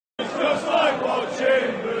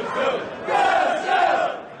watching Brazil.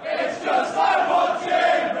 Brazil! It's just like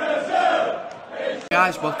watching Brazil.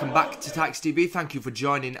 Guys, welcome back to Tykes TV. Thank you for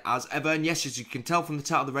joining as ever. And yes, as you can tell from the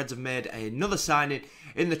title, the Reds have made another signing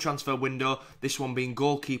in the transfer window. This one being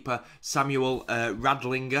goalkeeper Samuel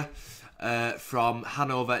Radlinger from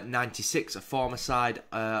Hanover 96, a former side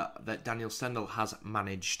that Daniel Stendel has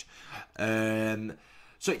managed.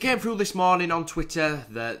 So it came through this morning on Twitter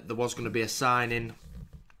that there was going to be a signing.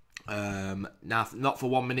 Now, not for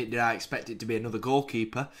 1 minute did I expect it to be another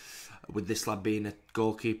goalkeeper, with this lad being a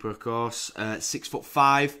goalkeeper, of course.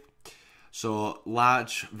 6'5", so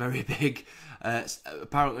large, very big.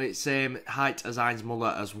 Apparently it's same height as Heinz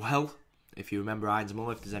Muller as well. If you remember Heinz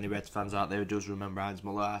Muller, if there's any Reds fans out there who does remember Heinz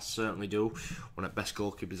Muller, I certainly do. One of the best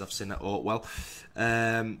goalkeepers I've seen at Oatwell.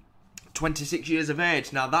 26 years of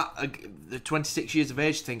age. Now the 26 years of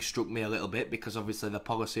age thing struck me a little bit, because obviously the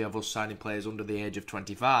policy of us signing players under the age of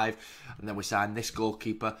 25, and then we signed this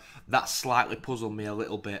goalkeeper, that slightly puzzled me a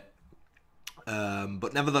little bit.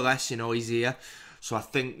 But nevertheless, you know, he's here. So I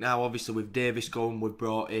think now, obviously with Davis going, we've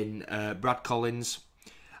brought in Brad Collins,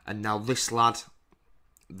 and now this lad.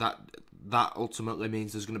 That ultimately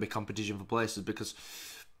means there's going to be competition for places, because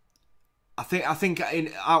I think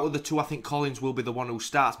out of the two, I think Collins will be the one who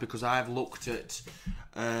starts, because I have looked at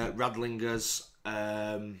Radlinger's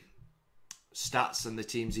stats and the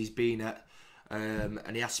teams he's been at,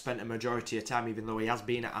 and he has spent a majority of time, even though he has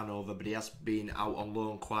been at Hanover, but he has been out on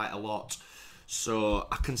loan quite a lot. So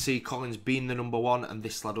I can see Collins being the number one, and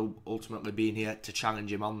this lad ultimately being here to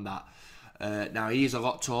challenge him on that. Now, he is a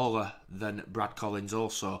lot taller than Brad Collins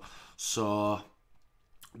also, so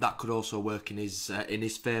that could also work in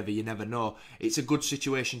his favour. You never know. It's a good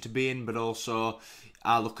situation to be in, but also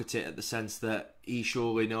I look at it at the sense that he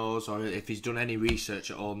surely knows, or if he's done any research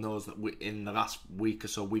at all, knows that in the last week or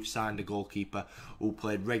so we've signed a goalkeeper who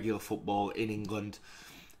played regular football in England.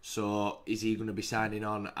 So is he going to be signing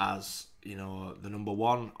on as, you know, the number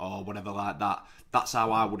one or whatever like that? That's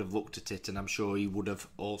how I would have looked at it, and I'm sure he would have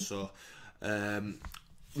also.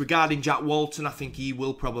 Regarding Jack Walton, I think he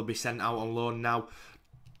will probably be sent out on loan now.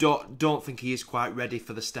 Don't think he is quite ready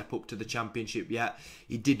for the step up to the Championship yet.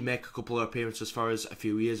 He did make a couple of appearances for us a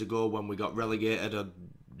few years ago when we got relegated.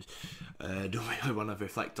 I don't really want to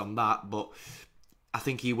reflect on that, but I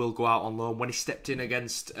think he will go out on loan. When he stepped in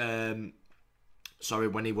against,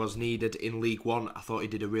 when he was needed in League One, I thought he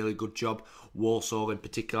did a really good job. Walsall in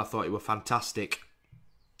particular, I thought he was fantastic.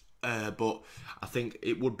 But I think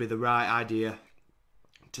it would be the right idea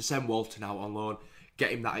to send Walton out on loan,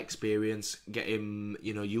 get him that experience, get him,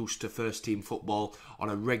 you know, used to first team football on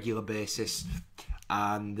a regular basis.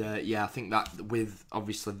 And I think that with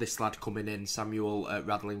obviously this lad coming in, Samuel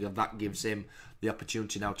Radlinger, that gives him the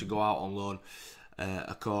opportunity now to go out on loan,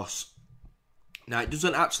 of course. Now, it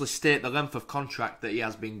doesn't actually state the length of contract that he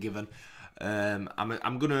has been given.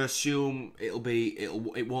 I'm going to assume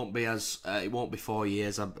it won't be 4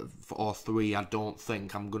 years or 3. I don't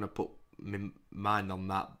think. I'm going to put my mind on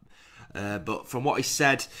that. But from what he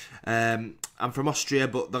said, I'm from Austria,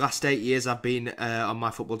 but the last 8 years I've been on my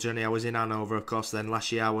football journey. I was in Hanover, of course. Then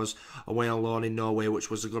last year I was away on loan in Norway, which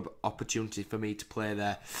was a good opportunity for me to play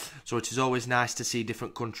there. So it is always nice to see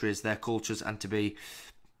different countries, their cultures, and to be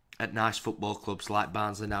at nice football clubs like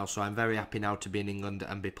Barnsley now. So I'm very happy now to be in England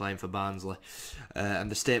and be playing for Barnsley.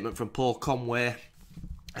 And the statement from Paul Conway: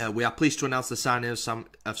 we are pleased to announce the signing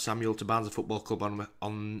of Samuel to Barnsley Football Club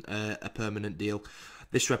on a permanent deal.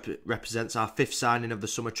 This represents our 5th signing of the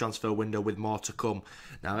summer transfer window, with more to come.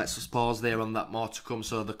 Now let's just pause there on that more to come.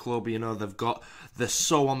 So the club, you know, they're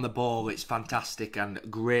so on the ball. It's fantastic and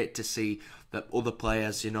great to see that other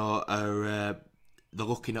players, you know, are they're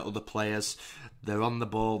looking at other players. They're on the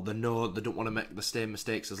ball. They know they don't want to make the same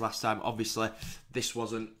mistakes as last time. Obviously, this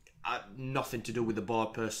wasn't nothing to do with the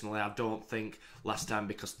board personally. I don't think last time,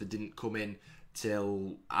 because they didn't come in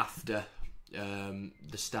till after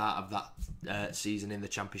the start of that season in the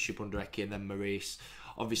Championship under Eki and then Maurice.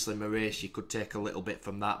 Obviously, Maurice, you could take a little bit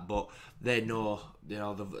from that, but they know, you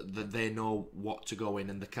know, they know what to go in,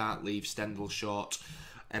 and they can't leave Stendel short,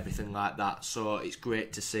 everything like that. So it's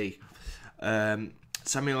great to see.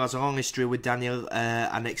 Samuel has a long history with Daniel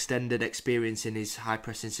and extended experience in his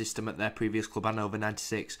high-pressing system at their previous club, Hanover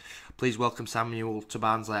 96. Please welcome Samuel to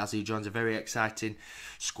Barnsley as he joins a very exciting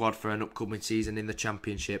squad for an upcoming season in the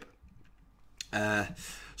Championship.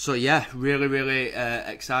 So yeah, really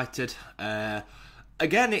excited.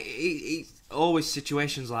 Again, it's always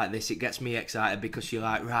situations like this, it gets me excited, because you're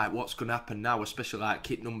like, right, what's going to happen now? Especially like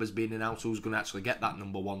kit numbers being announced, who's going to actually get that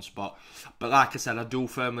number one spot. But like I said, I do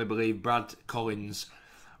firmly believe Brad Collins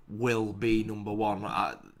will be number one.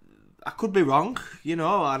 I could be wrong, you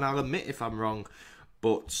know, and I'll admit if I'm wrong.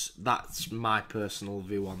 But that's my personal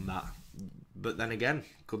view on that. But then again,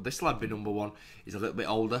 could this lad be number one? He's a little bit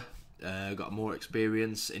older, got more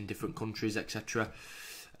experience in different countries, etc.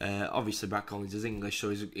 Obviously, Brad Collins is English, so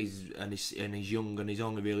he's young and he's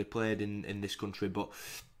only really played in this country. But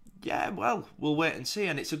yeah, well, we'll wait and see,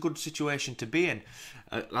 and it's a good situation to be in.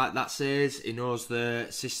 Like that says, he knows the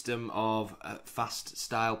system of fast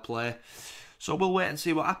style play, so we'll wait and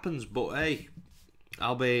see what happens. But hey,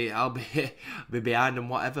 I'll be behind him,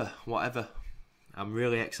 whatever. I'm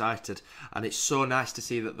really excited, and it's so nice to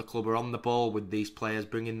see that the club are on the ball with these players,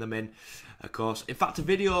 bringing them in. Of course, in fact,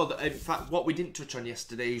 what we didn't touch on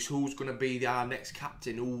yesterday is who's going to be our next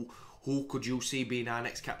captain. Who could you see being our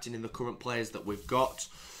next captain in the current players that we've got?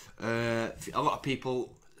 A lot of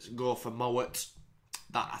people go for Mowat.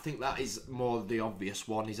 I think that is more the obvious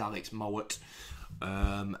one, is Alex Mowat.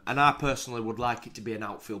 And I personally would like it to be an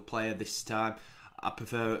outfield player this time. I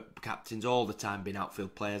prefer captains all the time being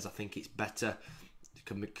outfield players. I think it's better.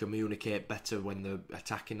 Can communicate better when they're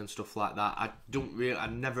attacking and stuff like that. I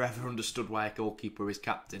never ever understood why a goalkeeper is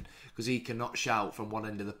captain, because he cannot shout from one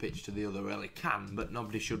end of the pitch to the other. Well, he can, but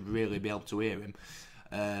nobody should really be able to hear him.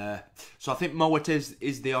 So I think Mowat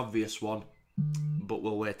is the obvious one, but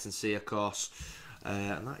we'll wait and see, of course.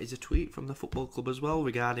 And that is a tweet from the football club as well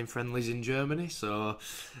regarding friendlies in Germany. So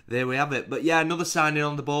there we have it. But yeah, another signing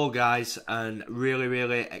on the ball, guys, and really,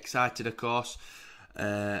 really excited, of course.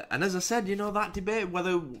 And as I said, that debate,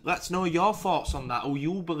 let's know your thoughts on that, who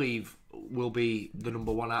you believe will be the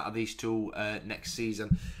number one out of these two next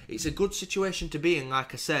season. It's a good situation to be in,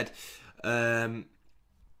 like I said. But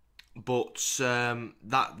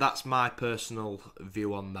that's my personal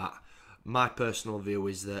view on that. My personal view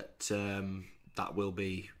is that it will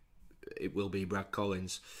be Brad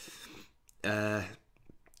Collins.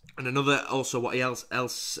 And another, also what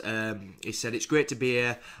else he said, it's great to be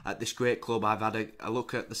here at this great club. I've had a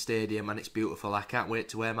look at the stadium and it's beautiful. I can't wait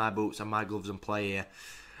to wear my boots and my gloves and play here.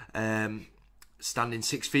 Standing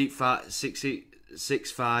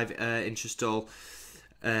 6'5" inches tall,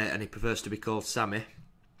 and he prefers to be called Sammy.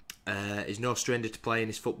 He's no stranger to playing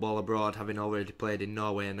his football abroad, having already played in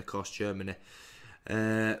Norway and of course Germany.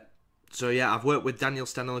 So yeah, I've worked with Daniel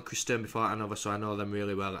Stannell and Chris Stern before at Hanover, so I know them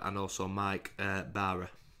really well, and also Mike Barra.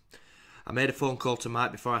 I made a phone call to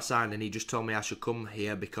Mike before I signed, and he just told me I should come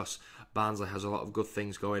here because Barnsley has a lot of good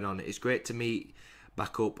things going on. It's great to meet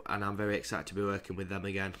back up, and I'm very excited to be working with them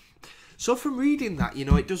again. So from reading that,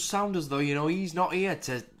 it does sound as though, he's not here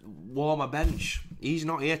to warm a bench. He's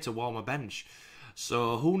not here to warm a bench.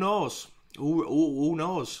 So who knows? Who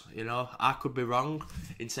knows? I could be wrong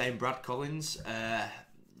in saying Brad Collins. I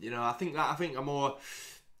think I'm more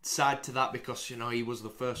side to that because he was the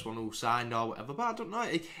first one who signed or whatever. But I don't know.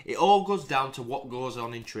 It all goes down to what goes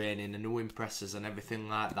on in training and who impresses and everything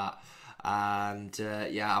like that. And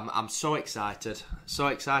I'm so excited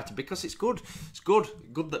because it's good. It's good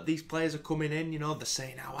that these players are coming in. They're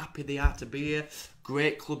saying how happy they are to be here.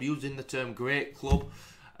 Great club, using the term great club.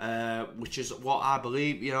 Which is what I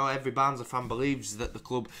believe. Every Barnsley fan believes that the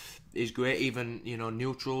club is great. Even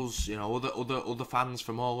neutrals, other fans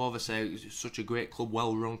from all over say it's such a great club,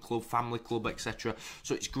 well-run club, family club, etc.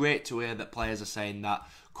 So it's great to hear that players are saying that,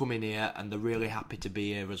 coming here, and they're really happy to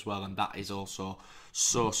be here as well. And that is also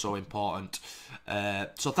so important.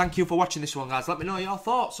 So thank you for watching this one, guys. Let me know your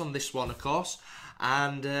thoughts on this one, of course.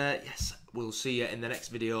 And yes, we'll see you in the next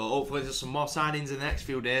video. Hopefully there's some more signings in the next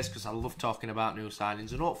few days, because I love talking about new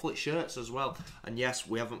signings, and hopefully shirts as well. And yes,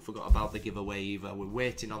 we haven't forgot about the giveaway either. We're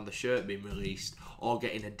waiting on the shirt being released or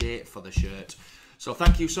getting a date for the shirt. So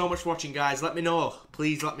thank you so much for watching, guys. Let me know.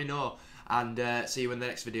 Please let me know. And see you in the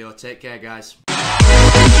next video. Take care, guys.